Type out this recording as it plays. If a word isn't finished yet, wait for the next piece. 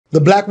The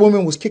black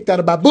woman was kicked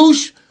out of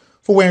Babouche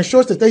for wearing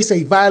shorts that they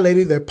say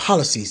violated their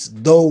policies,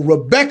 though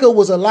Rebecca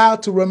was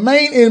allowed to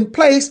remain in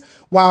place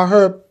while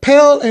her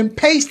pale and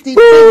pasty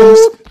victims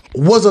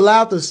was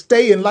allowed to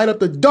stay and light up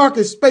the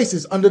darkest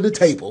spaces under the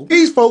table.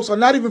 These folks are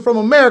not even from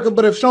America,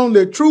 but have shown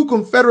their true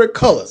Confederate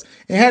colors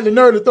and had the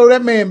nerve to throw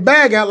that man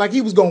bag out like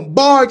he was gonna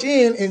barge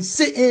in and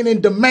sit in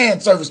and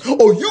demand service.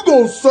 Oh, you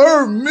gonna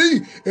serve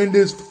me in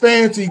this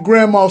fancy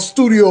grandma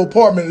studio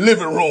apartment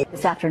living room.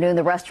 This afternoon,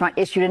 the restaurant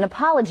issued an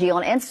apology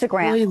on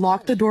Instagram. He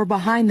locked the door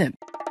behind them.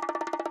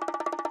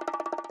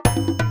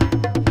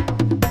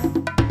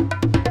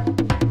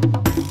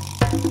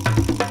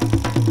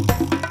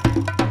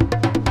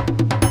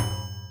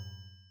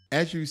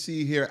 As you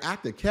see here,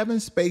 after Kevin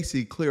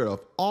Spacey cleared of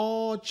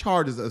all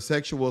charges of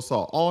sexual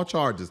assault, all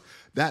charges,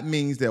 that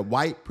means that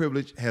white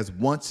privilege has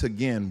once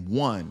again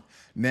won.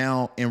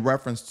 Now, in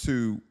reference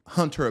to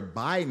Hunter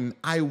Biden,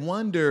 I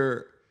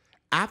wonder,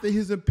 after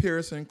his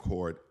appearance in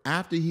court,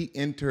 after he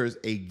enters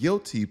a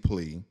guilty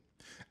plea,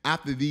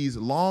 after these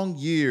long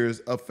years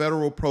of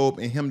federal probe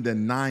and him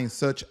denying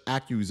such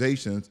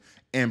accusations,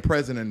 and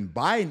President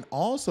Biden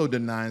also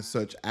denying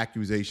such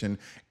accusation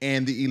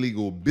and the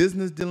illegal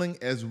business dealing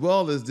as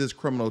well as this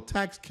criminal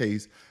tax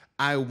case,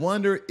 I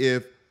wonder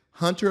if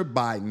Hunter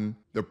Biden,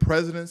 the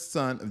president's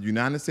son of the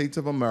United States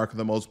of America,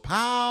 the most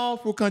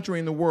powerful country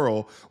in the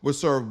world, will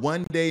serve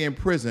 1 day in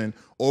prison,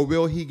 or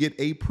will he get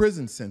a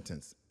prison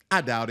sentence?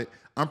 I doubt it.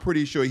 I'm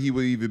pretty sure he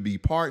will either be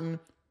pardoned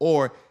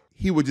or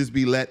he would just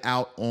be let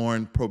out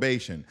on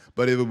probation.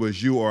 But if it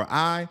was you or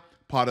I,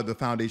 part of the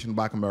Foundation of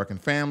Black American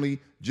Family,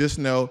 just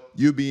know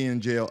you'll be in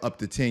jail up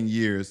to 10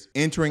 years,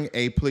 entering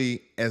a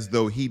plea as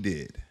though he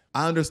did.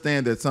 I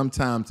understand that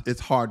sometimes it's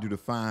hard to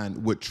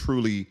define what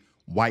truly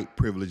white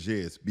privilege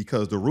is,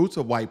 because the roots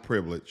of white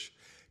privilege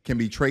can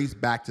be traced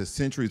back to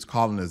centuries of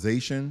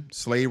colonization,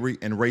 slavery,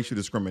 and racial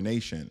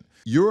discrimination.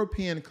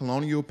 European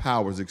colonial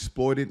powers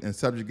exploited and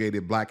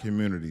subjugated black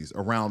communities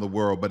around the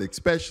world, but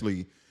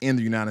especially in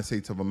the United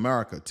States of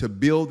America, to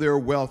build their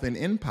wealth and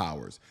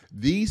empowers.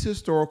 These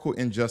historical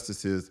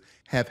injustices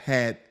have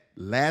had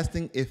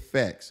lasting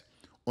effects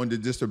on the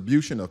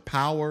distribution of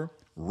power,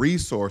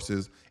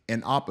 resources,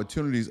 and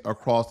opportunities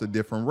across the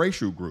different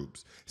racial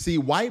groups. See,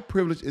 white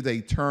privilege is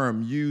a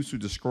term used to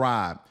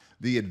describe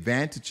the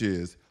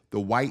advantages the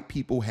white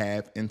people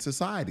have in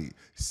society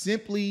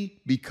simply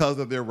because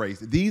of their race.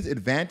 These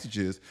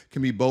advantages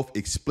can be both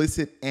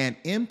explicit and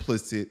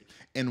implicit,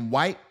 and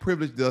white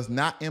privilege does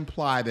not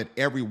imply that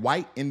every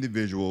white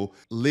individual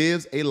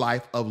lives a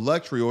life of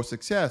luxury or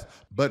success,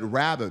 but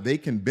rather they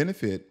can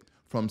benefit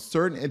from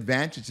certain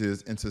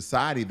advantages in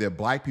society that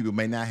black people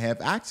may not have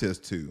access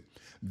to.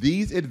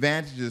 These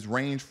advantages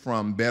range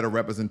from better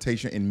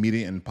representation in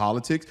media and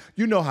politics.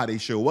 You know how they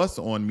show us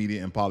on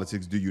media and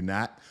politics, do you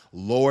not?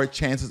 Lower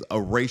chances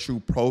of racial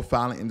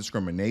profiling and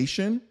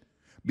discrimination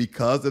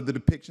because of the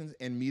depictions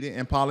in media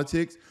and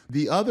politics.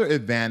 The other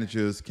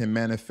advantages can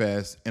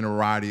manifest in a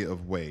variety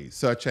of ways,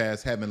 such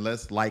as having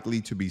less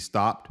likely to be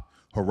stopped,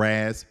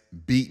 harassed,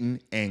 beaten,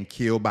 and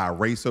killed by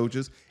race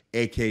soldiers,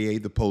 aka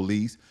the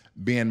police,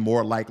 being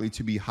more likely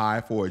to be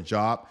hired for a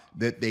job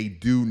that they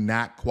do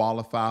not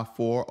qualify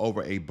for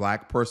over a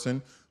black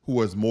person who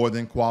is more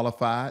than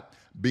qualified,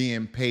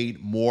 being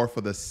paid more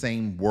for the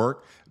same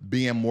work,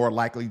 being more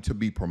likely to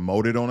be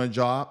promoted on a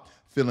job,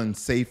 feeling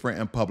safer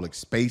in public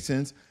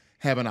spaces,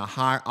 having a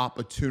higher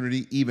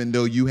opportunity even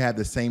though you have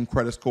the same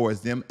credit score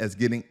as them, as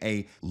getting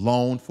a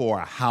loan for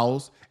a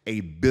house,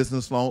 a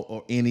business loan,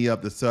 or any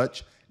of the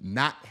such,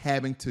 not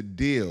having to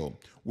deal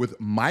with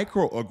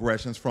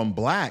microaggressions from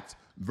blacks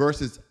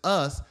versus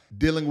us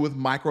dealing with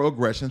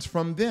microaggressions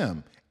from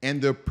them. And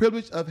the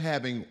privilege of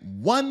having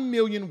 1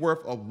 million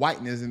worth of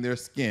whiteness in their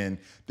skin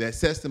that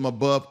sets them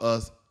above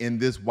us in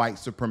this white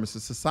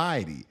supremacist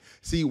society.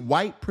 See,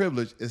 white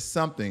privilege is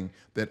something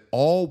that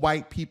all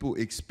white people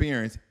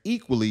experience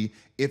equally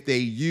if they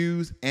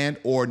use and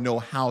or know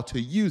how to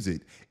use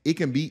it. It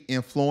can be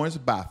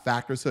influenced by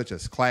factors such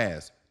as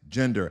class,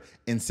 gender,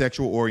 and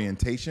sexual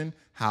orientation.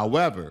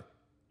 However,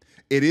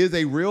 it is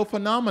a real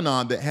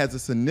phenomenon that has a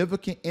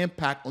significant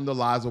impact on the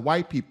lives of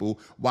white people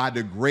while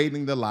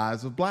degrading the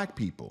lives of black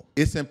people.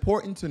 It's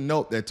important to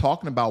note that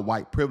talking about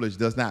white privilege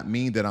does not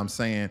mean that I'm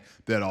saying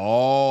that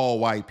all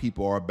white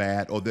people are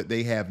bad or that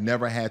they have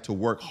never had to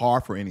work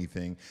hard for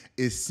anything.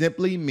 It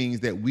simply means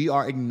that we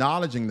are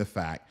acknowledging the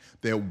fact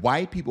that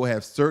white people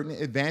have certain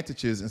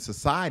advantages in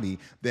society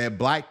that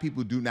black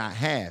people do not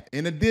have.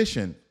 In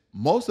addition,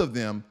 most of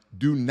them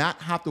do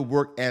not have to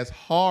work as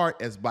hard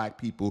as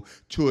black people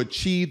to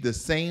achieve the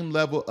same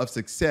level of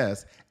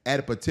success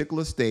at a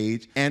particular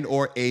stage and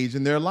or age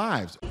in their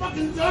lives.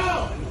 Fucking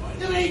dog!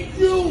 It ain't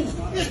you!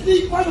 It's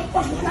these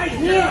motherfuckers right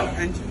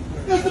here!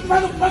 This is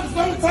motherfuckers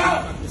on the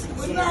top.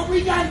 But now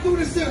we gotta do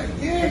this shit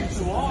again.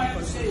 So all I have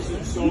to say is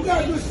this. We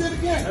gotta do this shit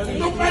again.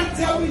 Nobody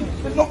tell me,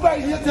 there's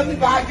nobody here tell me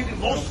why I get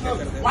emotional.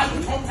 Why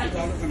you talk like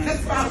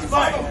this? My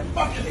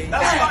motherfucking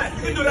That's fine.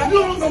 You can do that. You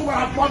don't know what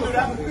I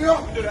motherfucking feel.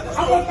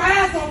 I want my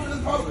ass off to this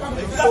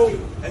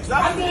motherfucking Exactly.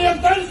 I've been here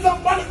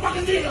 30-something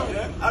motherfucking years.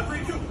 Yeah, I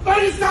agree too.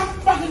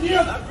 30-something fucking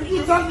years.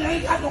 You tell me I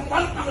ain't got no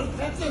motherfucking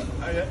pension.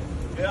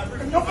 Yeah, I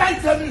agree. Nobody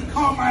tell me to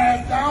calm my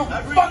ass down.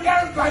 Fuck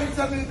everybody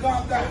tell me to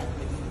calm down.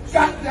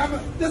 God damn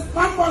it. This is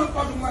my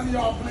motherfucking money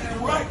y'all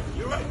playing with.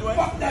 You're right, Dwayne.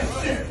 Fuck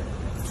that shit.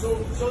 So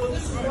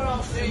this is what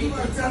I'll say. You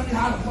gonna tell me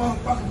how to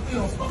motherfucking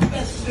feel. Fuck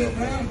that shit,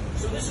 man.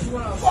 So this is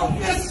what I'll Fuck say.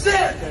 this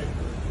shit.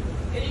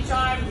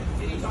 Anytime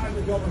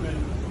the government,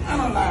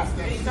 Analyze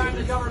that anytime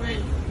the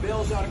government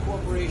bails out a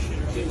corporation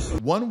or gives some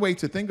One way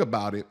to think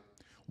about it,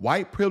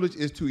 white privilege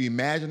is to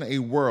imagine a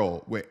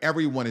world where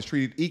everyone is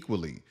treated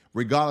equally,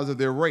 regardless of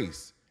their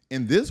race.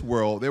 In this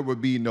world, there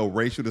would be no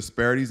racial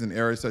disparities in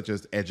areas such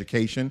as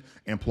education,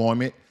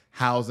 employment,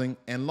 housing,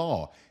 and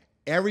law.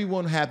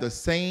 Everyone had the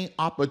same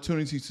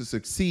opportunities to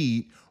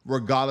succeed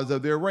regardless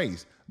of their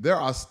race. There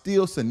are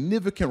still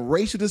significant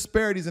racial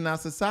disparities in our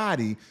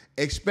society,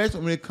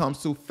 especially when it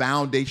comes to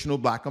foundational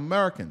Black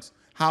Americans.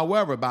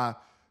 However, by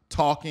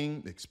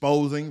talking,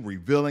 exposing,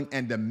 revealing,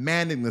 and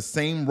demanding the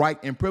same rights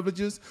and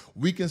privileges,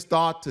 we can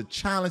start to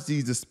challenge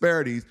these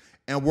disparities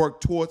and work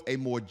towards a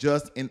more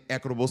just and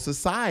equitable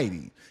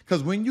society.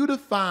 Because when you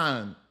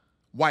define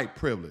white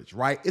privilege,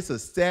 right, it's a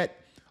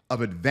set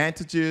of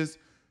advantages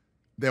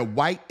that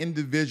white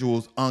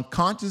individuals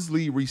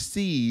unconsciously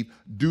receive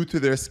due to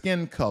their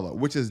skin color,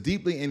 which is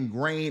deeply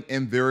ingrained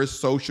in various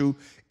social,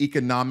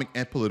 economic,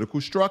 and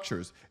political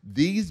structures.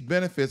 These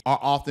benefits are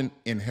often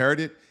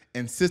inherited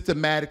and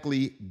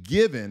systematically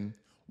given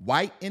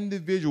white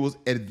individuals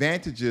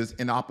advantages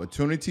in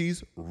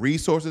opportunities,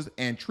 resources,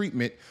 and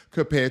treatment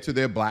compared to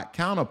their Black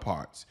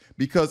counterparts.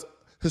 Because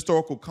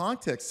historical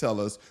context tells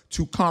us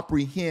to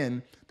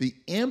comprehend the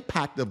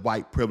impact of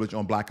white privilege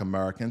on Black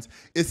Americans,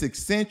 it's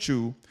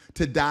essential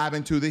to dive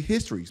into the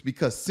histories,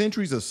 because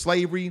centuries of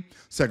slavery,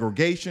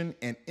 segregation,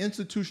 and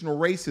institutional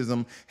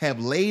racism have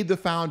laid the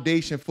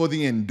foundation for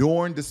the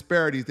enduring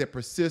disparities that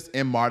persist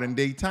in modern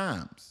day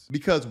times.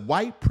 Because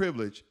white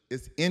privilege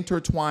is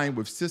intertwined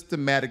with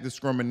systematic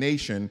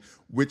discrimination,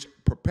 which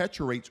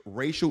perpetuates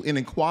racial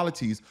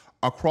inequalities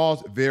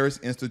across various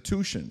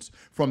institutions,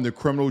 from the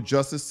criminal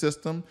justice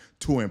system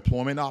to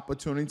employment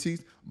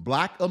opportunities.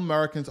 Black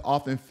Americans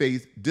often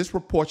face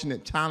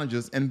disproportionate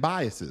challenges and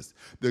biases.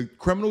 The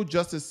criminal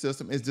justice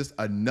system is just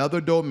another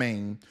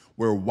domain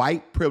where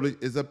white privilege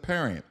is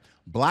apparent.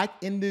 Black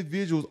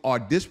individuals are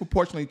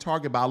disproportionately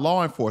targeted by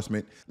law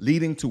enforcement,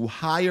 leading to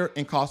higher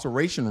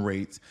incarceration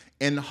rates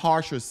and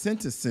harsher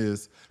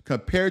sentences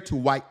compared to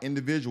white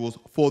individuals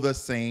for the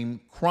same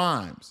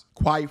crimes.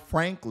 Quite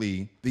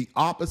frankly, the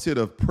opposite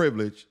of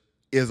privilege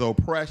is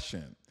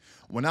oppression.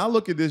 When I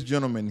look at this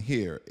gentleman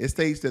here, it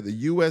states that the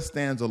U.S.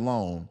 stands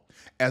alone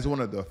as one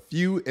of the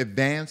few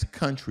advanced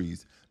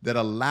countries that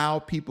allow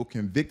people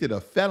convicted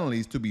of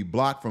felonies to be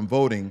blocked from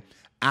voting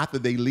after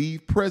they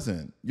leave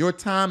prison. Your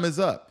time is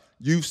up.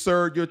 You've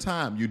served your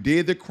time. You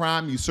did the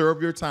crime. You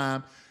served your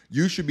time.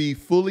 You should be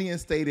fully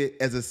instated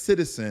as a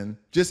citizen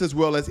just as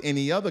well as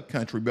any other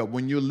country. But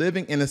when you're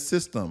living in a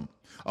system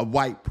of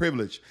white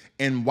privilege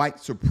and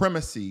white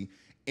supremacy,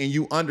 and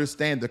you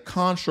understand the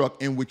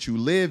construct in which you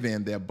live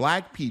in, that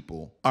Black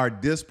people are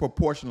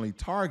disproportionately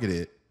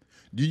targeted,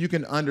 you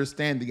can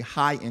understand the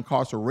high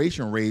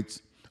incarceration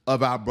rates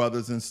of our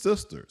brothers and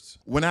sisters.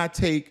 When I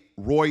take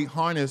Roy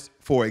Harness,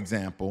 for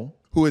example,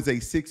 who is a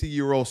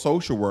 60-year-old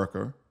social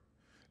worker,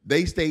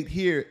 they state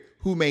here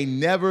who may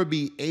never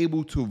be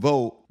able to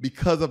vote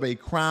because of a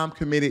crime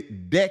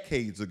committed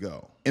decades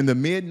ago. In the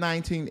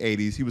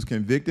mid-1980s, he was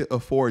convicted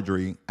of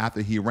forgery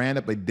after he ran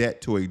up a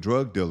debt to a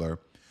drug dealer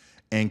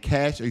and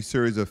cashed a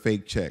series of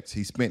fake checks.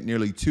 He spent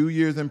nearly 2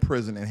 years in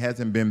prison and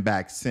hasn't been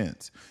back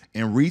since.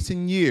 In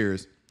recent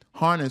years,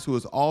 Harness, who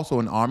is also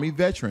an Army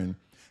veteran,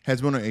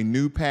 has been on a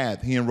new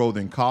path. He enrolled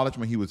in college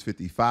when he was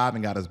 55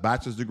 and got his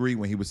bachelor's degree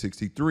when he was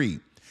 63.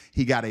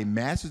 He got a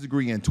master's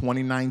degree in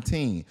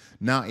 2019.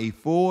 Now a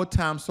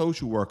full-time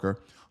social worker,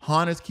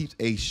 Harness keeps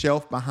a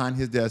shelf behind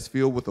his desk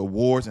filled with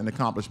awards and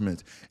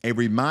accomplishments, a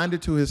reminder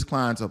to his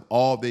clients of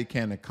all they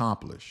can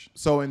accomplish.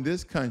 So in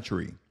this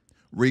country,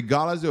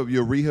 regardless of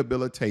your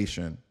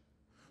rehabilitation,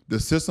 the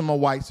system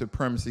of white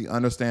supremacy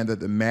understands that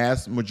the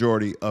mass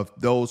majority of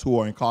those who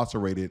are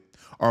incarcerated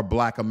are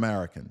Black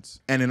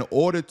Americans. And in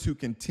order to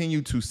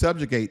continue to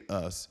subjugate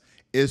us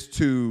is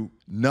to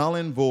null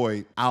and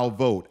void our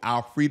vote,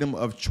 our freedom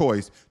of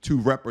choice to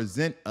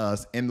represent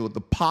us, and with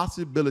the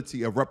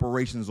possibility of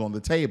reparations on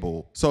the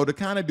table. So to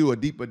kind of do a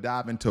deeper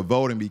dive into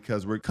voting,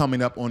 because we're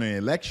coming up on an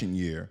election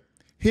year,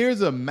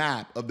 here's a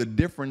map of the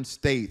different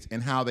states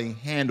and how they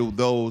handle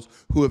those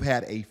who have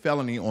had a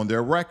felony on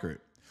their record.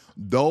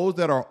 Those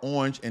that are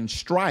orange and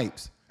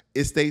stripes,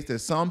 it states that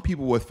some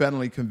people with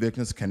felony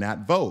convictions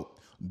cannot vote.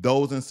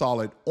 Those in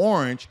solid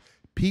orange,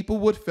 People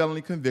with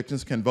felony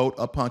convictions can vote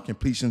upon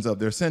completions of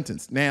their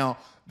sentence. Now,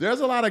 there's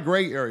a lot of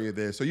gray area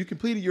there. So you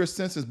completed your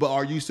sentence, but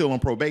are you still on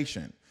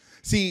probation?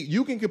 See,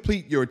 you can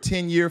complete your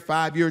 10-year,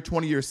 5-year,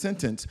 20-year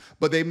sentence,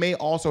 but they may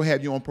also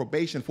have you on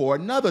probation for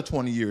another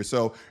 20 years.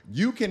 So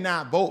you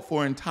cannot vote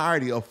for an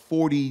entirety of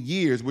 40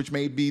 years, which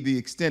may be the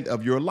extent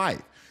of your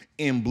life.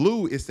 In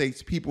blue, it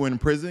states people in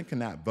prison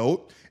cannot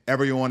vote.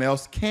 Everyone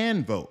else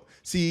can vote.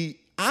 See,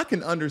 I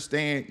can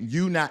understand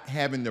you not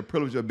having the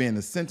privilege of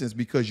being sentenced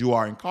because you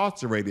are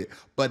incarcerated.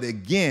 But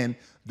again,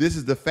 this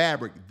is the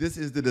fabric. This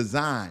is the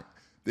design.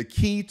 The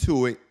key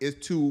to it is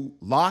to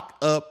lock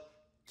up,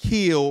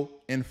 kill,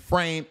 and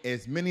frame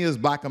as many as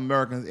Black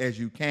Americans as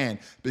you can,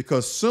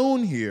 because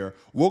soon here,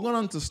 we're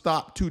going to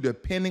stop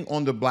depending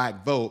on the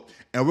Black vote,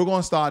 and we're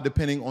going to start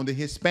depending on the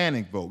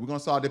Hispanic vote. We're going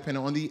to start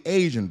depending on the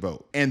Asian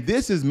vote. And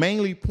this is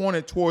mainly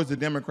pointed towards the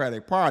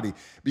Democratic Party,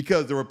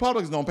 because the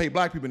Republicans don't pay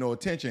Black people no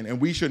attention, and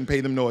we shouldn't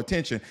pay them no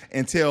attention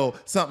until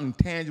something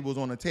tangible is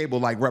on the table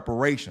like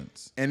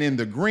reparations. And in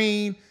the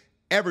green,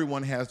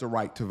 everyone has the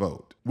right to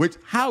vote, which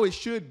how it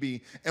should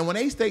be. And when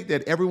they state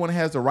that everyone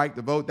has the right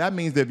to vote, that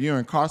means that if you're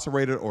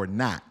incarcerated or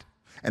not.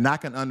 And I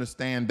can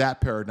understand that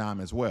paradigm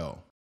as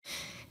well.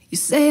 You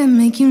say I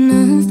make you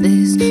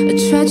nervous,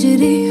 a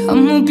tragedy,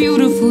 I'm a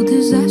beautiful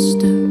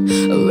disaster,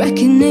 a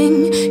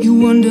reckoning, you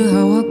wonder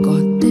how I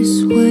got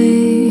this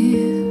way.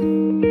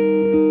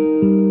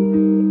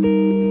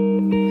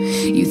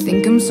 You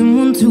think I'm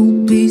someone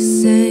to be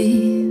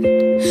saved,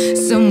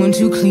 someone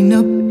to clean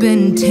up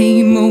and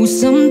tame. Oh,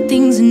 some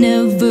things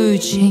never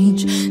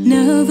change, oh.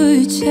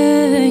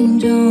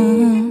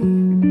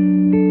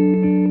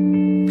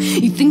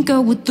 You think I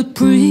would look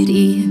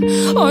pretty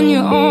on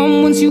your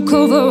arm once you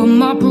cover up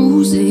my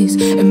bruises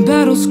and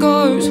battle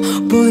scars,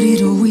 but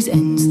it always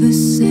ends the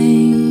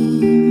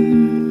same.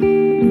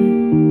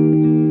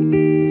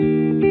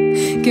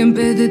 Can't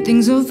bear the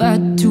things I've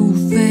had to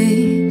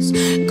face,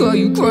 got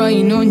you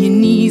crying on your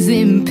knees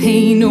in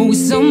pain. Oh,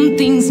 some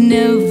things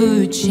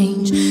never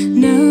change,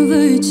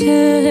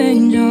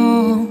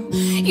 oh.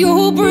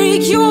 You'll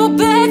break your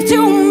back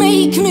to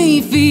make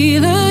me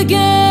feel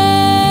again,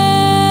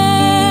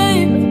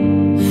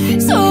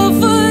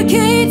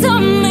 suffocate to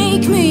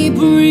make me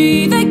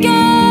breathe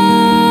again,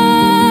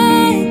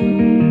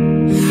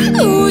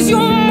 lose your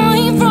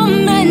mind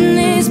from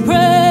endless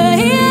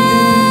praying,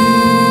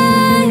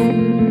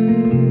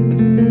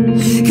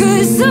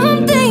 'cause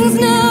some things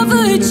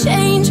never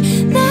change,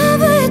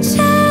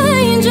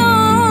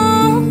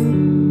 oh.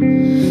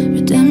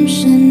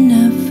 Redemption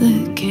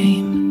never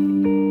came.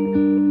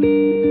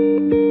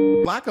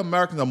 Black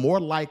Americans are more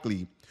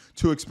likely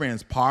to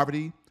experience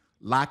poverty,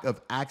 lack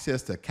of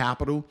access to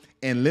capital,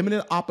 and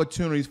limited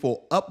opportunities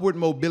for upward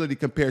mobility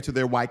compared to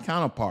their white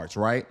counterparts,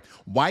 right?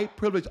 White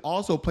privilege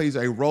also plays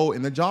a role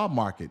in the job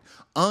market.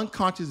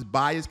 Unconscious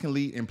bias can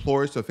lead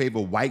employers to favor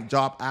white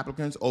job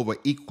applicants over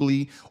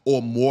equally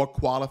or more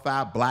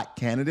qualified Black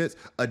candidates.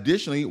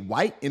 Additionally,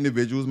 white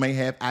individuals may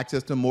have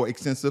access to more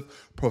extensive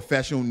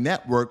professional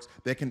networks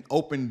that can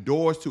open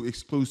doors to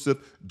exclusive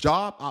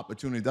job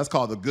opportunities. That's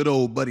called the good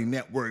old buddy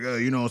network.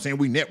 You know what I'm saying?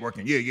 We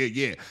networking.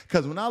 Yeah.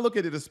 Because when I look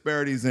at the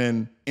disparities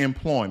in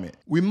employment,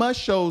 we must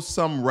show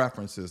some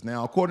references.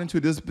 Now, according to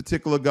this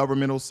particular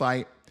governmental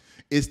site,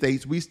 it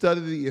states, we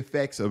studied the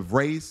effects of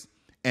race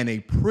and a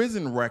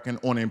prison record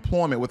on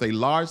employment with a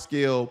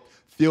large-scale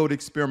field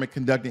experiment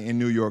conducted in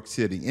New York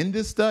City. In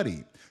this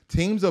study,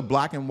 teams of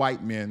Black and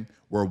white men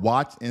were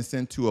watched and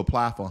sent to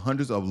apply for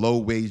hundreds of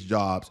low-wage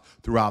jobs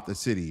throughout the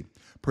city,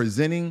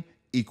 presenting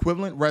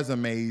equivalent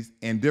resumes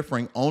and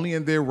differing only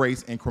in their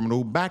race and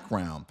criminal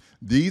background.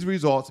 These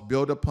results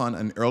build upon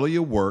an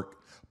earlier work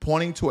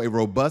pointing to a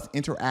robust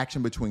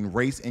interaction between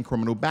race and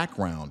criminal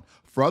background.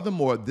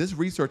 Furthermore, this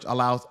research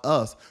allows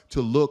us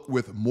to look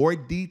with more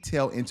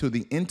detail into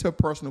the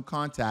interpersonal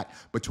contact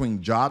between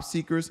job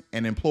seekers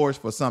and employers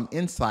for some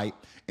insight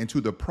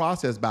into the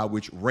process by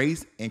which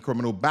race and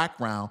criminal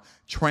background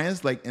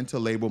translate into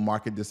labor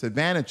market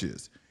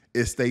disadvantages.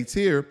 It states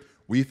here,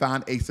 we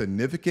found a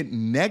significant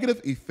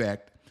negative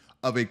effect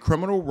of a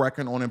criminal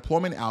record on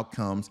employment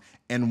outcomes,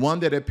 and one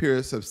that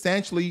appears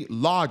substantially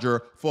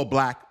larger for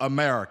Black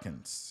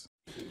Americans.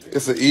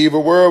 It's an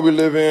evil world we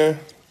live in.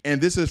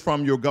 And this is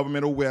from your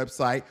governmental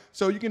website,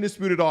 so you can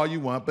dispute it all you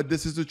want, but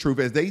this is the truth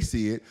as they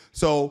see it.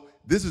 So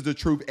this is the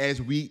truth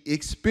as we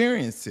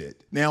experience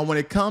it. Now, when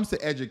it comes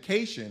to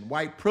education,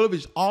 white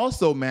privilege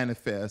also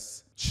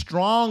manifests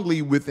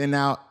strongly within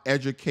our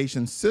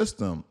education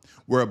system,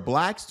 where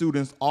Black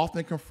students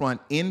often confront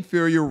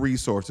inferior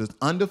resources,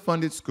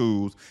 underfunded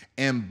schools,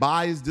 and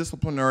biased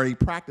disciplinary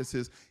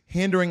practices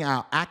hindering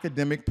our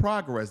academic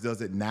progress,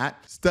 does it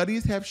not?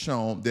 Studies have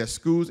shown that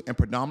schools in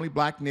predominantly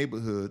Black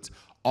neighborhoods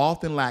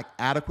often lack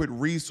adequate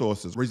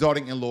resources,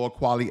 resulting in lower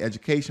quality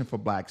education for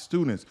black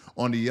students.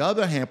 On the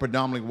other hand,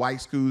 predominantly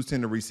white schools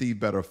tend to receive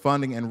better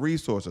funding and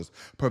resources,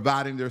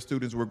 providing their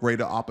students with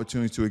greater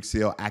opportunities to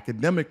excel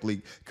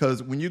academically.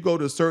 Because when you go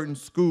to certain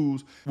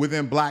schools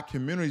within black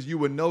communities, you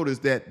would notice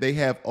that they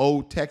have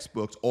old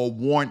textbooks or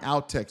worn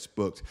out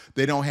textbooks.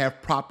 They don't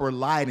have proper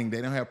lighting.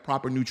 They don't have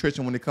proper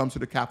nutrition when it comes to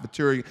the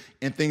cafeteria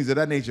and things of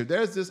that nature.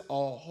 There's this a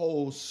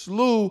whole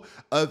slew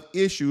of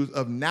issues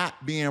of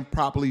not being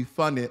properly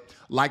funded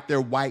like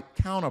their white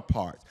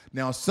counterparts.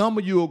 Now, some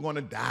of you are going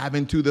to dive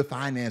into the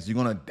finance.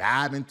 You're going to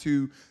dive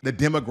into the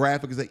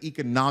demographics, the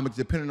economics,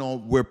 depending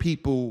on where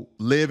people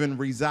live and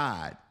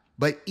reside.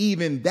 But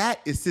even that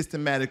is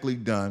systematically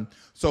done.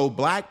 So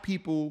black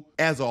people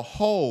as a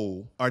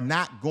whole are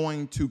not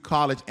going to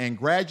college and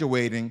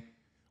graduating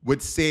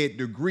with said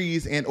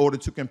degrees in order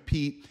to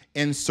compete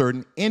in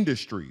certain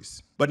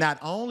industries. But not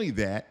only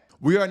that,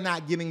 we are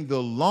not getting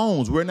the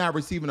loans. We're not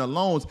receiving the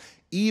loans,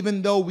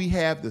 even though we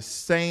have the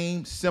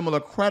same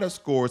similar credit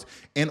scores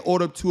in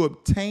order to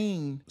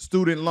obtain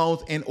student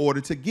loans in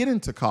order to get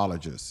into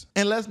colleges.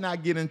 And let's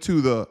not get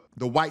into the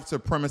white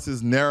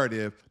supremacist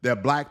narrative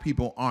that black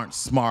people aren't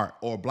smart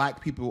or black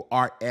people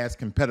aren't as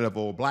competitive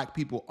or black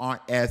people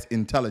aren't as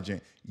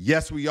intelligent.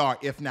 Yes, we are,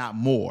 if not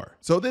more.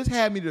 So this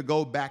had me to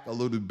go back a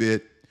little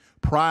bit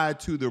prior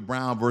to the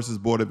Brown versus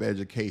Board of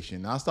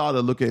Education. I started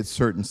to look at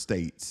certain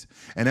states.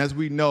 And as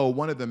we know,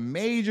 one of the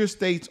major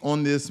states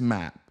on this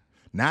map,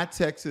 not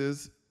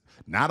Texas,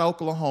 not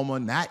Oklahoma,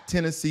 not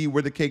Tennessee,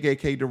 where the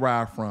KKK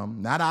derived from,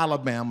 not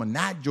Alabama,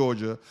 not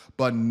Georgia,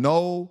 but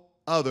no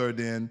other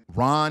than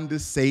Ron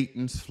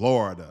DeSantis,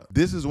 Florida.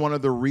 This is one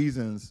of the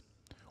reasons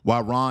why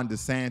Ron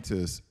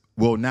DeSantis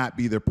will not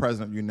be the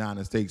president of the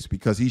United States,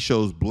 because he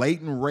shows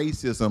blatant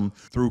racism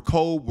through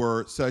code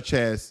words such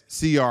as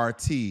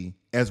CRT,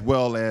 as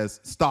well as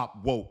stop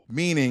woke,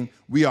 meaning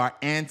we are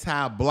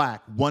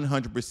anti-black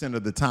 100%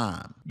 of the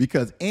time.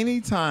 Because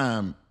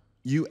anytime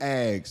you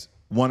ask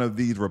one of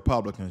these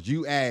Republicans,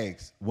 you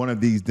ask one of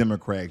these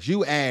Democrats,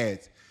 you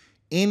ask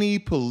any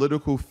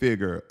political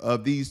figure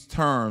of these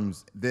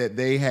terms that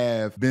they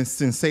have been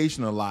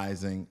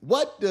sensationalizing,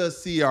 what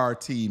does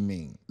CRT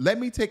mean? Let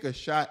me take a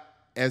shot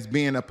as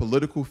being a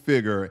political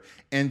figure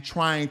and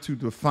trying to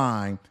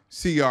define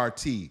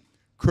CRT,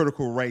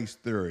 critical race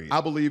theory.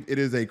 I believe it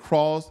is a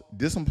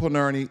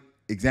cross-disciplinary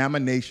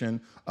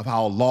examination of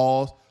how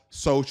laws,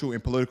 social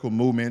and political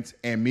movements,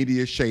 and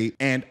media shape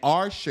and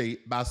are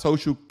shaped by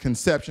social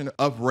conception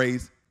of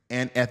race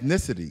and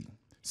ethnicity.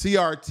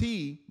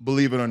 CRT,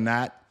 believe it or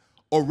not,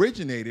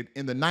 originated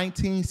in the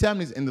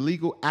 1970s in the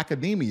legal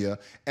academia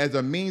as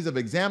a means of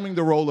examining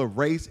the role of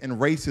race and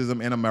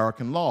racism in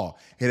American law.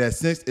 It has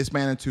since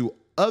expanded to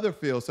other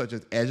fields such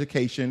as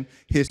education,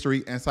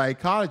 history, and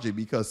psychology,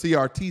 because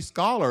CRT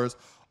scholars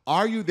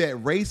argue that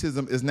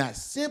racism is not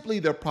simply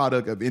the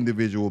product of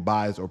individual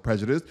bias or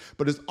prejudice,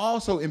 but is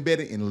also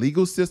embedded in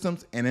legal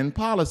systems and in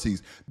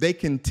policies. They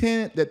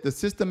contend that the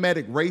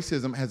systematic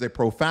racism has a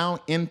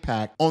profound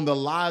impact on the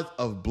lives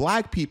of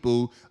black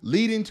people,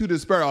 leading to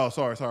disparity. Oh,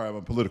 sorry, I'm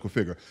a political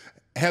figure.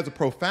 Has a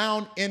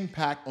profound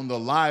impact on the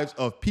lives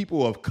of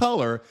people of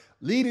color,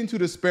 leading to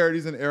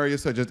disparities in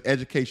areas such as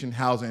education,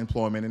 housing,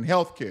 employment, and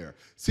healthcare.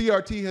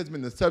 CRT has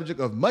been the subject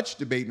of much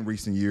debate in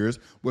recent years,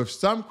 with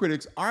some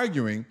critics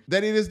arguing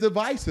that it is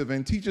divisive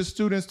and teaches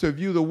students to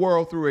view the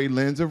world through a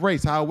lens of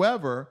race.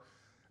 However,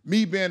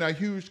 me being a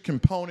huge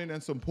component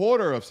and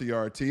supporter of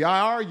CRT, I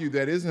argue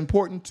that it is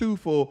important too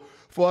for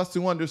us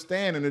to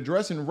understand and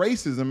addressing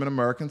racism in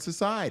American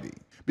society.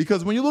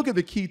 Because when you look at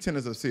the key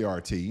tenets of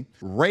CRT,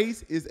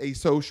 race is a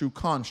social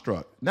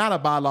construct, not a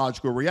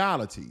biological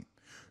reality.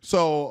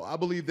 So I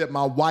believe that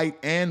my white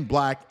and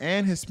black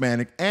and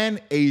Hispanic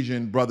and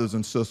Asian brothers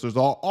and sisters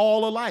are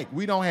all alike.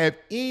 We don't have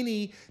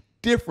any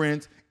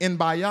difference in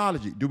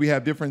biology. Do we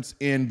have difference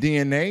in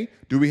DNA?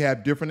 Do we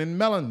have difference in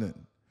melanin?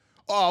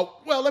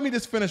 Well, let me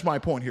just finish my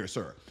point here,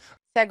 sir.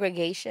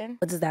 Segregation.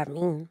 What does that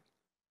mean?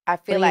 I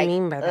feel What do like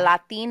you mean by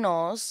that?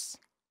 Latinos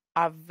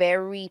are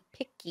very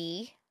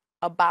picky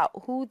about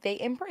who they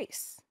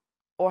embrace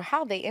or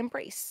how they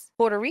embrace.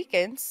 Puerto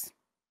Ricans,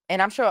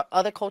 and I'm sure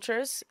other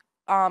cultures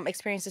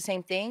experience the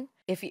same thing.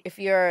 If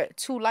you're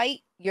too light,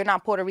 you're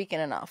not Puerto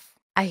Rican enough.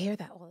 I hear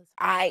that all the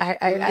time.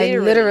 I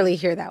literally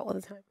hear that all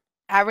the time.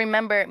 I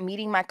remember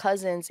meeting my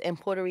cousins in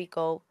Puerto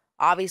Rico.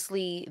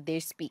 Obviously,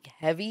 they speak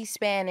heavy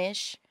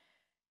Spanish,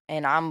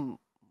 and I'm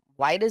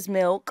white as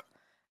milk.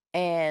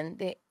 And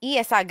y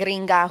esa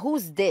gringa,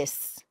 who's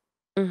this?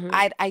 Mm-hmm.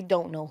 I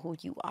don't know who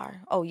you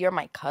are. Oh, you're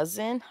my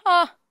cousin?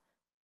 Huh?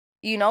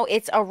 You know,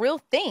 it's a real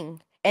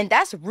thing. And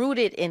that's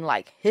rooted in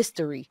like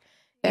history.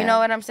 You know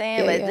what I'm saying?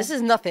 Yeah, Like, this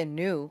is nothing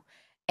new.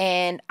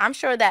 And I'm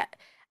sure that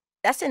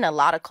that's in a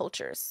lot of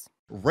cultures.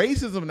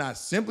 Racism not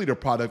simply the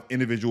product of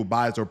individual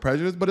bias or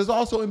prejudice, but is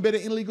also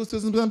embedded in legal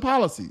systems and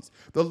policies.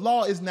 The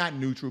law is not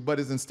neutral, but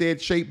is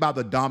instead shaped by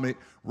the dominant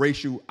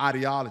racial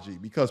ideology,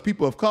 because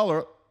people of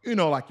color, you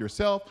know, like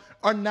yourself,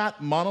 are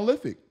not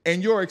monolithic.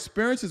 And your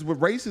experiences with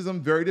racism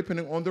vary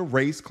depending on the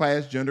race,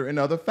 class, gender, and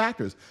other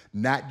factors.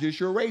 Not just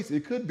your race.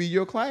 It could be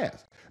your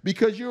class.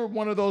 because you're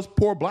one of those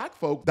poor black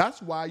folk.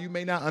 That's why you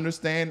may not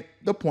understand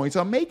the points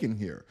I'm making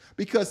here,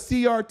 because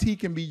CRT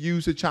can be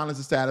used to challenge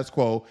the status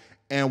quo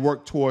and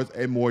work towards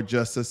a more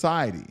just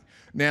society.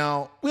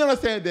 Now, we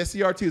understand that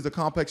CRT is a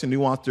complex and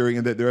nuanced theory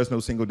and that there is no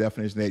single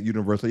definition that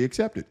universally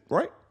accepted,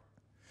 right?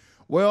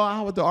 Well,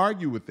 I would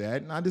argue with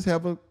that, and I just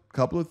have a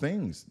couple of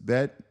things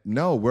that,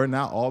 no, we're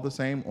not all the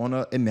same on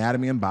an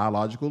anatomy and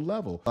biological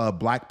level.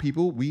 Black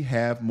people, we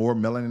have more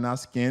melanin in our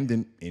skin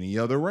than any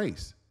other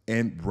race.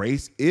 And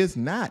race is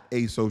not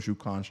a social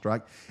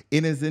construct.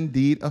 It is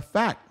indeed a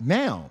fact.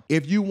 Now,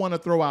 if you want to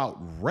throw out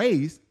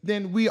race,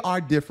 then we are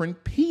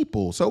different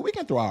people. So we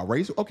can throw out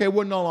race. Okay,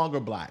 we're no longer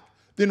black.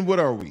 Then what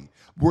are we?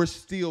 We're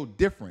still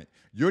different.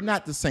 You're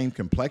not the same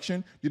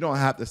complexion. You don't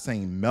have the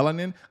same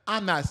melanin.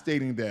 I'm not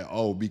stating that,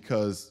 oh,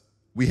 because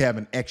we have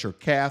an extra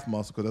calf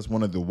muscle, because that's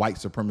one of the white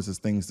supremacist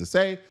things to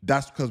say.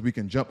 That's because we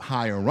can jump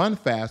higher and run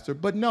faster.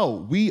 But no,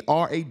 we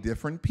are a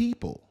different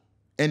people.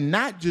 And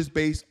not just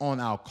based on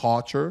our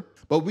culture,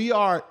 but we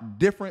are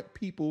different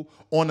people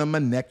on a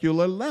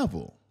molecular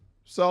level.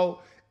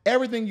 So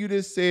everything you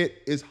just said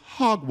is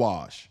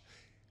hogwash.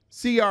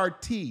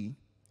 CRT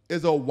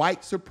is a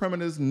white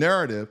supremacist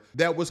narrative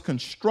that was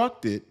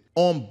constructed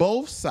on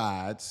both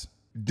sides,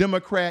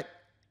 Democrat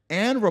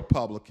and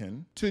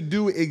Republican, to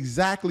do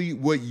exactly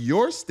what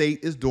your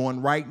state is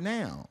doing right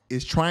now,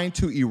 is trying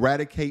to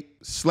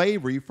eradicate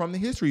slavery from the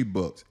history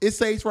books. It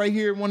says right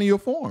here in one of your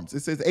forms,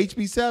 it says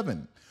HB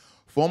 7,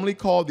 formerly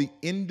called the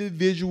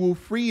Individual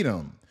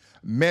Freedom,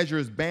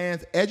 measures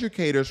bans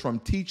educators from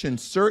teaching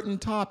certain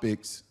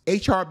topics.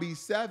 HRB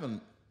 7,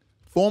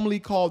 formerly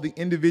called the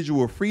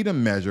Individual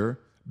Freedom Measure,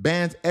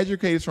 bans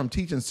educators from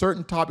teaching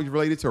certain topics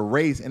related to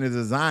race and is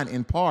designed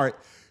in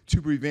part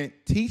to prevent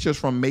teachers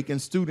from making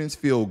students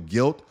feel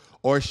guilt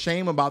or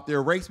shame about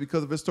their race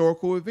because of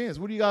historical events.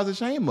 What are you guys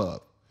ashamed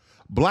of?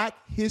 Black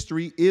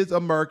history is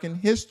American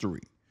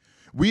history.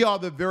 We are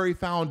the very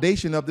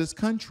foundation of this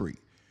country.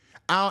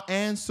 Our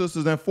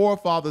ancestors and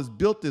forefathers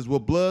built this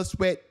with blood,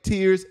 sweat,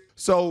 tears.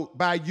 So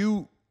by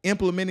you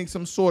implementing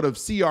some sort of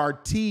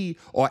CRT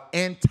or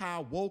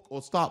anti-woke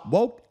or stop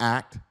woke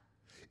act,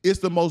 it's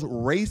the most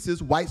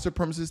racist, white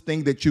supremacist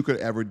thing that you could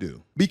ever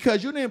do.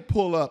 Because you didn't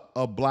pull up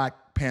a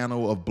black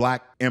panel of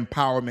black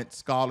empowerment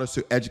scholars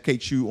to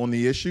educate you on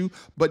the issue,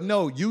 but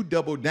no, you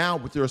doubled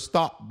down with your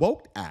Stop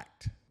Woke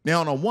Act.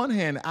 Now, on the one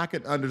hand, I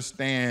can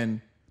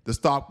understand the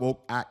Stop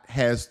Woke Act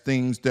has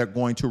things that are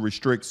going to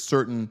restrict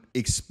certain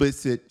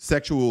explicit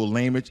sexual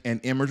language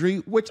and imagery,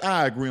 which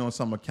I agree on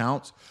some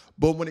accounts.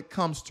 But when it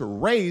comes to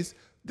race,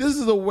 this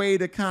is a way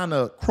to kind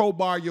of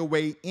crowbar your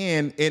way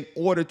in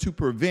order to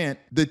prevent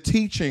the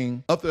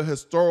teaching of the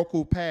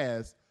historical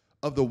past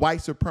of the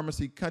white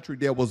supremacy country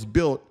that was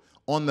built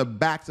on the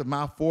backs of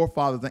my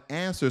forefathers and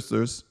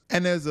ancestors.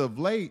 And as of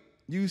late,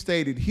 you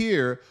stated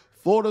here,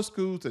 Florida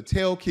schools to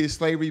tell kids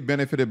slavery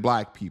benefited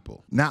black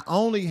people. Not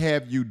only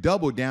have you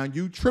doubled down,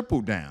 you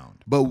tripled down.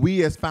 But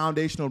we as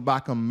foundational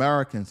black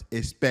Americans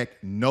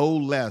expect no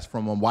less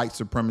from a white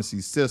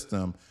supremacy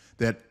system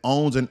that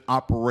owns and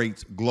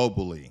operates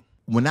globally.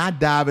 When I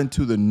dive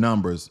into the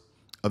numbers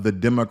of the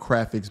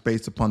demographics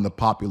based upon the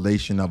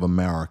population of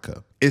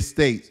America, it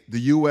states the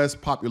U.S.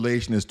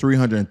 population is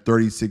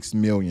 336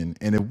 million.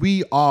 And if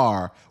we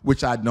are,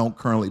 which I don't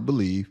currently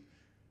believe,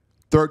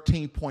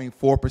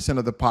 13.4%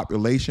 of the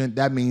population,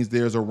 that means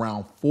there's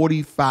around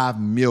 45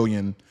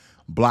 million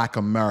black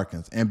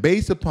Americans. And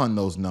based upon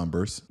those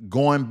numbers,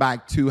 going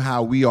back to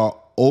how we are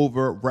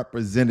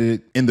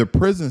overrepresented in the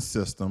prison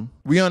system,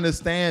 we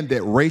understand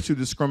that racial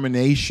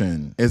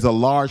discrimination is a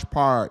large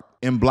part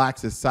in black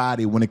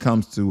society when it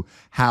comes to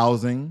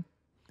housing,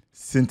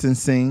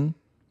 sentencing,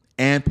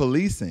 and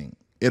policing.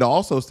 It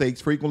also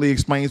states frequently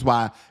explains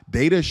why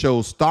data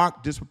shows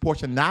stark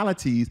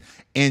disproportionalities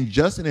in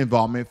justice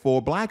involvement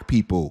for black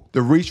people.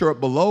 The research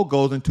below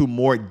goes into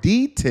more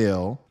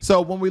detail.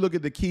 So when we look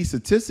at the key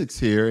statistics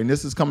here, and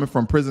this is coming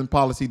from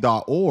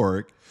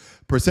prisonpolicy.org,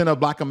 percent of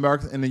black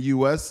Americans in the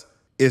U.S.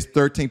 is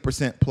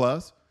 13%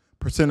 plus.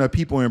 Percent of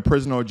people in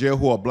prison or jail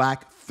who are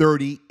black,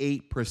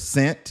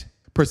 38%.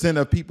 Percent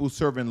of people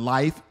serving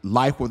life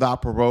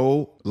without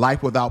parole,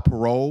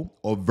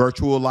 or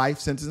virtual life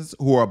sentences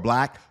who are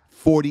black,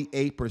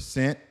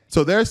 48%.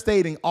 So they're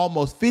stating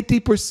almost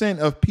 50%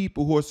 of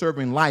people who are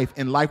serving life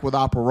and life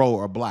without parole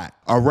are black.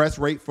 Arrest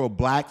rate for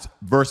blacks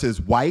versus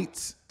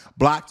whites.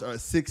 Blacks are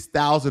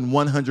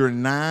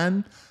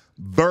 6,109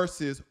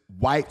 versus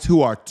whites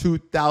who are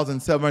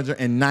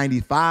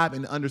 2,795,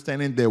 and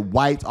understanding that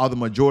whites are the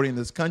majority in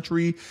this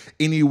country,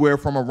 anywhere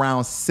from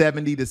around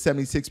 70 to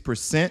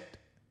 76%.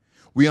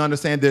 We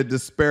understand there are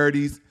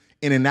disparities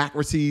and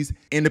inaccuracies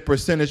in the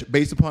percentage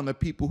based upon the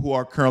people who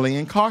are currently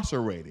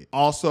incarcerated.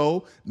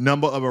 Also,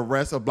 number of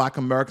arrests of black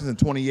Americans in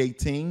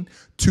 2018,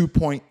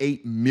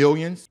 2.8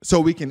 million.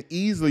 So we can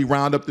easily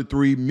round up to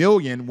 3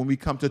 million when we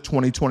come to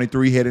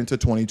 2023, head into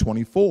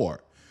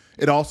 2024.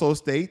 It also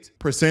states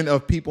percent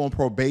of people on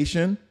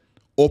probation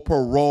or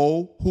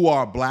parole who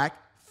are black,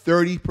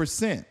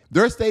 30%.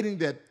 They're stating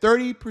that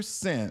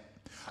 30%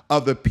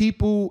 of the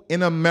people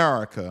in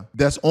America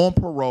that's on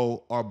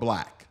parole are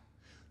black.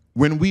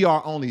 when we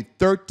are only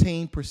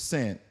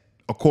 13%,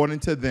 according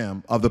to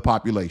them, of the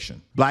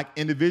population. Black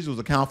individuals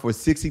account for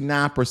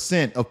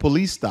 69% of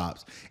police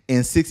stops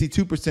and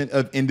 62%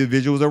 of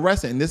individuals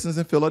arrested. And this is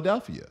in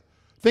Philadelphia.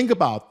 Think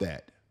about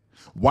that.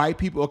 White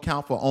people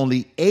account for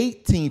only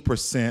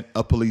 18%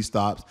 of police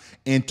stops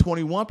and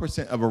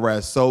 21% of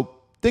arrests. So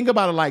think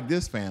about it like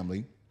this,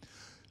 family.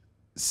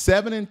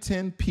 7 in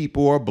 10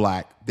 people are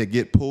black that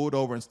get pulled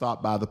over and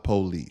stopped by the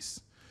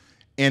police.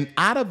 And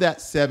out of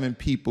that 7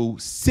 people,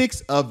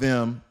 6 of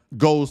them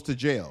goes to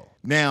jail.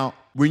 Now,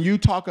 when you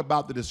talk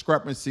about the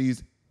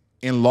discrepancies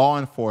in law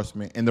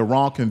enforcement and the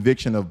wrong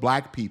conviction of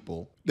black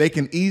people, they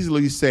can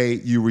easily say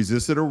you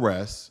resisted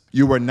arrest,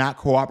 you were not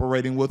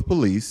cooperating with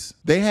police.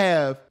 They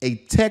have a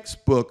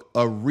textbook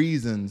of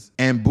reasons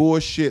and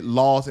bullshit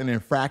laws and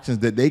infractions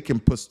that they can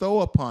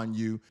bestow upon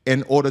you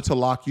in order to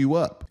lock you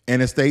up.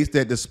 And it states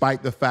that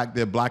despite the fact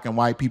that black and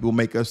white people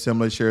make up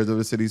similar shares of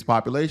the city's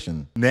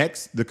population.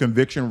 Next, the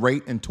conviction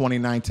rate in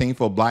 2019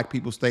 for black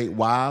people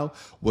statewide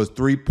was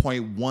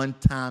 3.1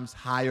 times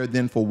higher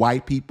than for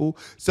white people.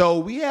 So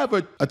we have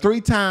a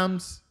 3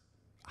 times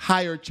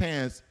higher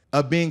chance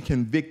of being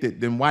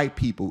convicted than white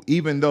people,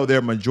 even though they're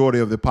majority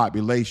of the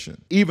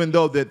population, even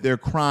though that their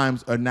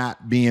crimes are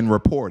not being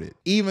reported,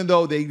 even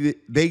though they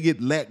get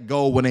let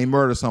go when they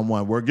murder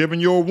someone. We're giving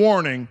you a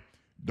warning.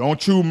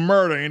 Don't you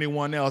murder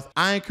anyone else.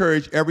 I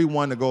encourage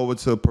everyone to go over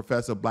to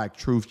Professor Black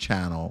Truth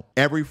channel.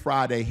 Every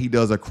Friday, he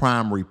does a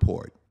crime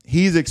report.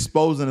 He's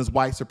exposing this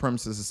white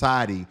supremacist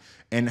society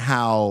and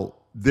how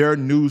their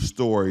news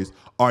stories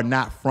are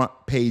not front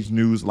page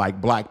news like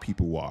black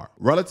people are.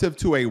 Relative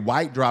to a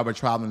white driver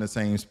traveling the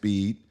same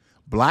speed,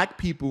 black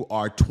people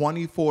are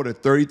 24 to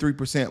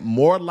 33%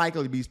 more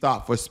likely to be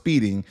stopped for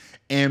speeding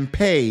and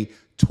pay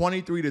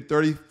 23 to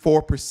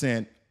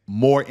 34%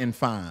 more in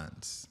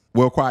fines.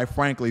 Well, quite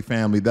frankly,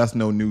 family, that's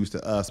no news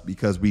to us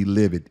because we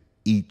live it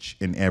each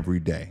and every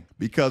day.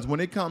 Because when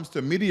it comes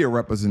to media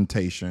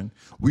representation,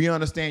 we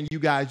understand you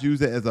guys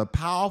use it as a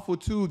powerful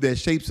tool that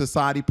shapes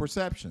society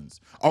perceptions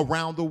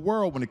around the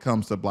world when it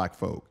comes to black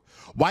folk.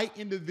 White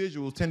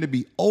individuals tend to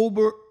be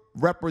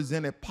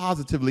overrepresented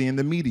positively in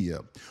the media,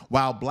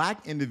 while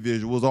black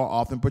individuals are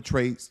often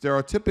portrayed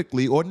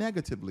stereotypically or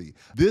negatively.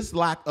 This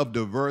lack of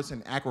diverse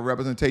and accurate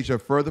representation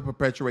further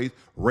perpetuates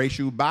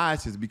racial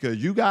biases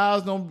because you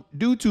guys don't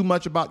do too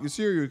much about your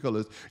serial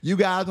killers. You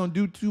guys don't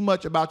do too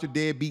much about your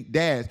deadbeat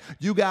dads.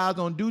 You guys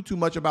don't do too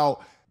much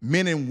about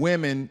men and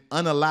women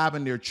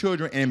unaliving their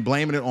children and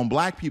blaming it on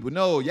black people.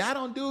 No, y'all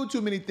don't do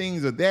too many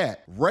things of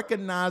that.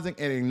 Recognizing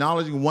and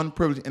acknowledging one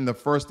privilege in the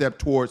first step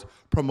towards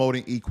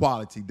promoting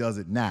equality, does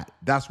it not?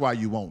 That's why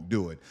you won't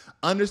do it.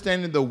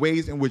 Understanding the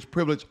ways in which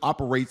privilege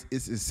operates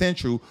is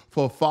essential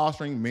for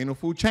fostering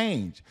meaningful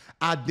change.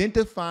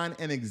 Identifying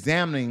and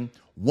examining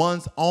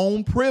one's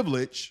own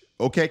privilege,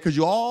 okay, because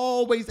you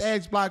always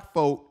ask black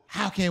folk,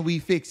 how can we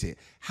fix it?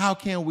 How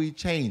can we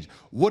change?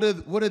 What are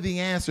the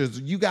answers?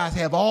 You guys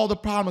have all the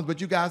problems,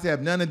 but you guys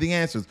have none of the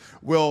answers.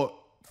 Well,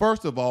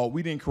 first of all,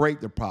 we didn't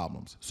create the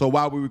problems. So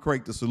why would we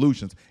create the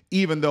solutions,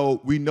 even though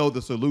we know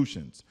the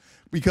solutions?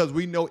 Because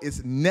we know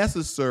it's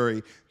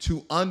necessary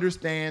to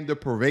understand the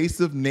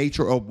pervasive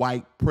nature of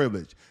white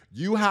privilege.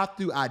 You have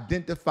to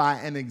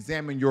identify and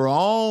examine your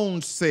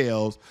own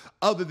selves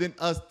other than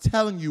us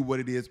telling you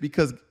what it is,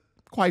 because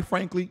quite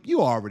frankly,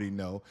 you already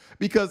know.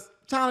 Because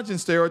challenging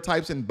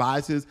stereotypes and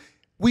biases,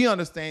 we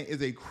understand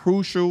is a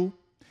crucial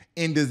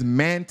in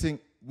dismantling.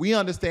 We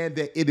understand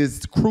that it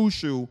is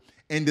crucial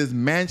in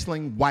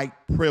dismantling white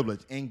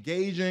privilege,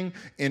 engaging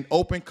in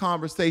open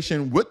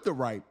conversation with the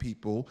right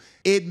people.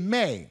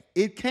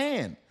 It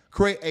can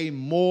create a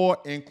more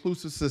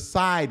inclusive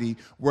society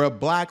where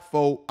black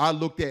folk are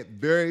looked at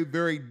very,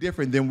 very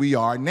different than we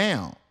are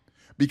now.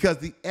 Because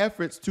the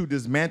efforts to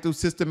dismantle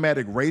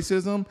systematic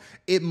racism,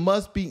 it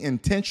must be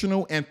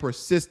intentional and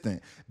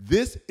persistent.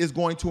 This is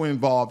going to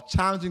involve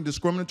challenging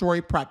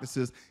discriminatory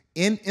practices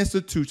in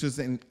institutions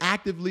and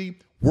actively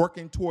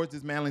working towards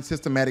dismantling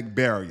systematic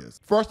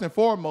barriers. First and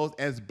foremost,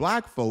 as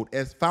black folk,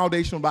 as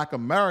foundational black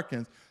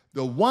Americans,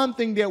 the one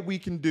thing that we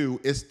can do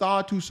is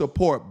start to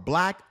support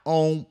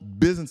black-owned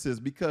businesses,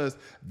 because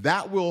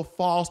that will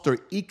foster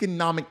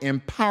economic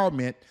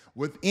empowerment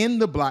within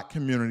the black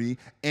community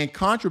and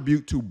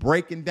contribute to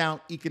breaking down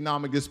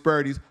economic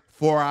disparities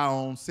for our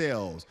own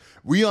selves.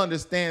 We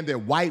understand that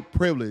white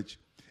privilege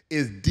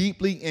is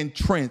deeply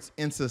entrenched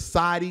in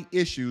society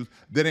issues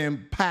that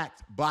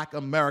impact black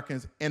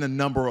Americans in a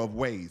number of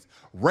ways.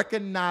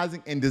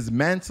 Recognizing and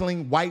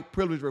dismantling white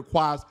privilege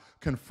requires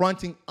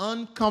confronting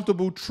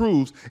uncomfortable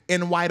truths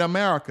in white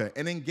America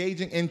and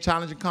engaging in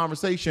challenging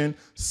conversation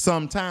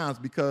sometimes,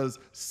 because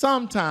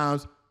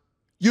sometimes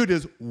you're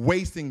just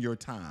wasting your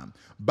time.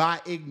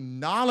 By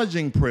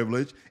acknowledging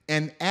privilege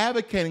and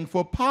advocating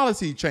for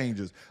policy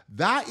changes,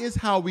 that is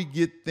how we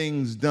get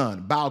things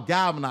done, by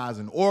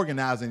galvanizing,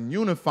 organizing,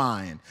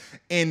 unifying,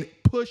 and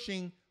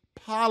pushing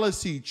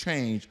policy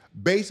change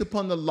based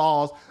upon the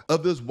laws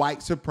of this white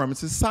supremacist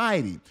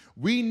society.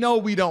 We know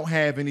we don't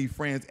have any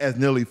friends, as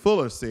Nellie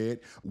Fuller said.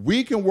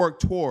 We can work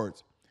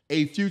towards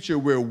a future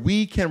where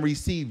we can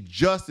receive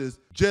justice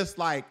just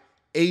like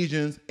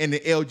Asians and the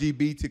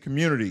LGBT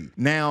community.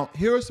 Now,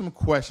 here are some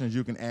questions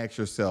you can ask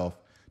yourself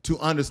to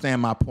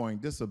understand my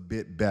point just a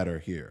bit better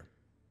here.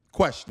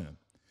 Question: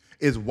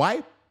 is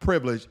white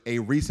privilege a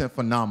recent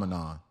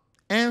phenomenon?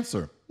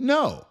 Answer: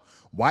 no.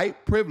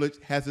 White privilege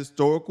has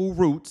historical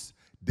roots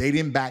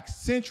dating back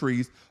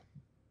centuries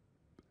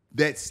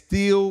that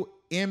still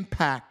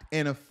impact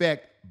and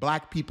affect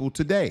Black people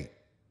today.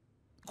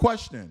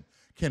 Question: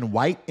 can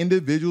white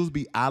individuals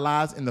be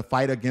allies in the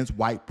fight against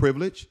white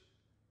privilege?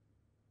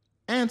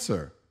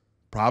 Answer: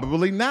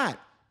 probably not,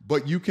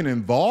 but you can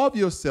involve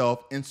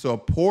yourself in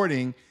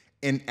supporting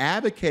and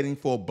advocating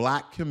for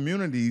Black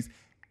communities,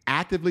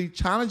 actively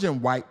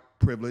challenging white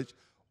privilege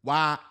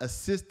while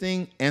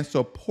assisting and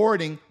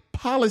supporting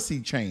policy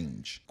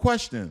change.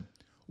 Question: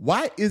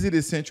 why is it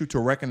essential to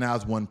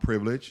recognize one's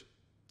privilege?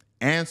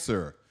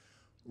 Answer: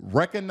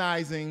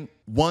 recognizing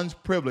one's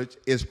privilege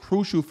is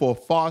crucial for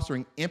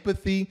fostering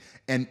empathy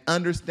and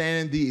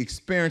understanding the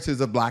experiences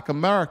of Black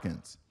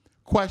Americans.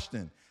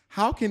 Question: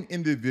 how can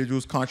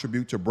individuals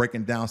contribute to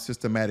breaking down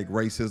systematic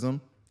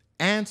racism?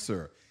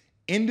 Answer: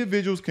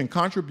 individuals can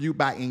contribute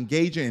by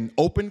engaging in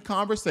open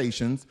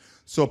conversations,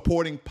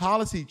 supporting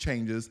policy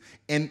changes,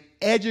 and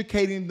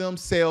educating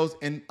themselves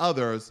and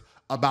others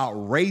about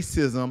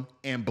racism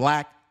and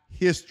Black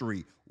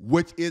history,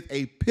 which is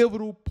a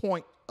pivotal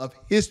point of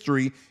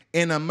history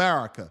in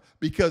America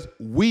because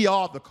we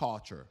are the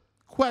culture.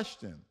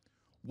 Question: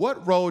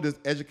 what role does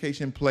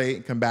education play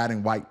in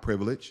combating white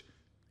privilege?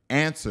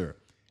 Answer: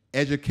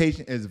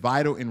 education is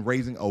vital in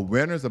raising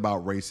awareness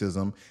about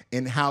racism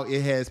and how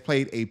it has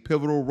played a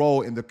pivotal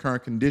role in the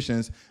current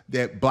conditions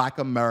that Black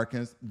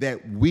Americans that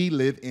we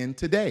live in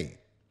today.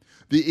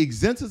 The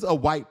existence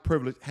of white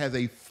privilege has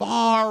a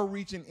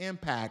far-reaching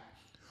impact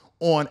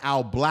on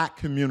our Black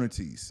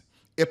communities.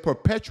 It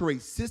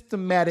perpetuates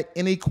systematic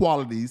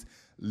inequalities,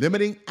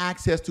 limiting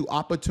access to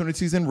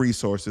opportunities and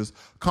resources.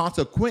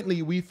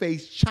 Consequently, we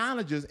face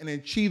challenges in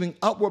achieving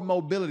upward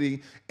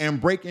mobility and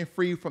breaking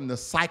free from the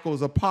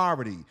cycles of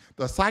poverty.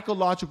 The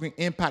psychological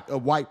impact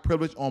of white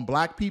privilege on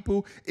Black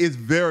people is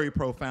very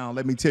profound,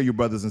 let me tell you,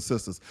 brothers and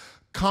sisters.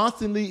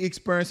 Constantly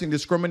experiencing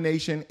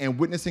discrimination and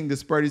witnessing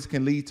disparities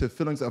can lead to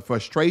feelings of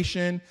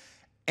frustration,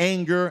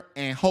 anger,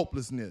 and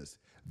hopelessness.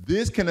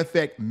 This can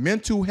affect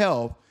mental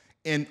health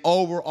and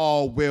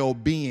overall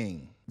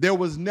well-being. There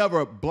was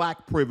never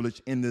Black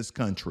privilege in this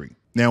country.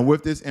 Now,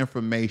 with this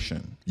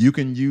information, you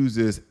can use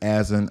this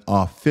as an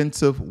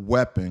offensive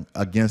weapon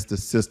against the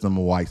system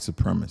of white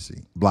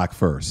supremacy. Black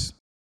first.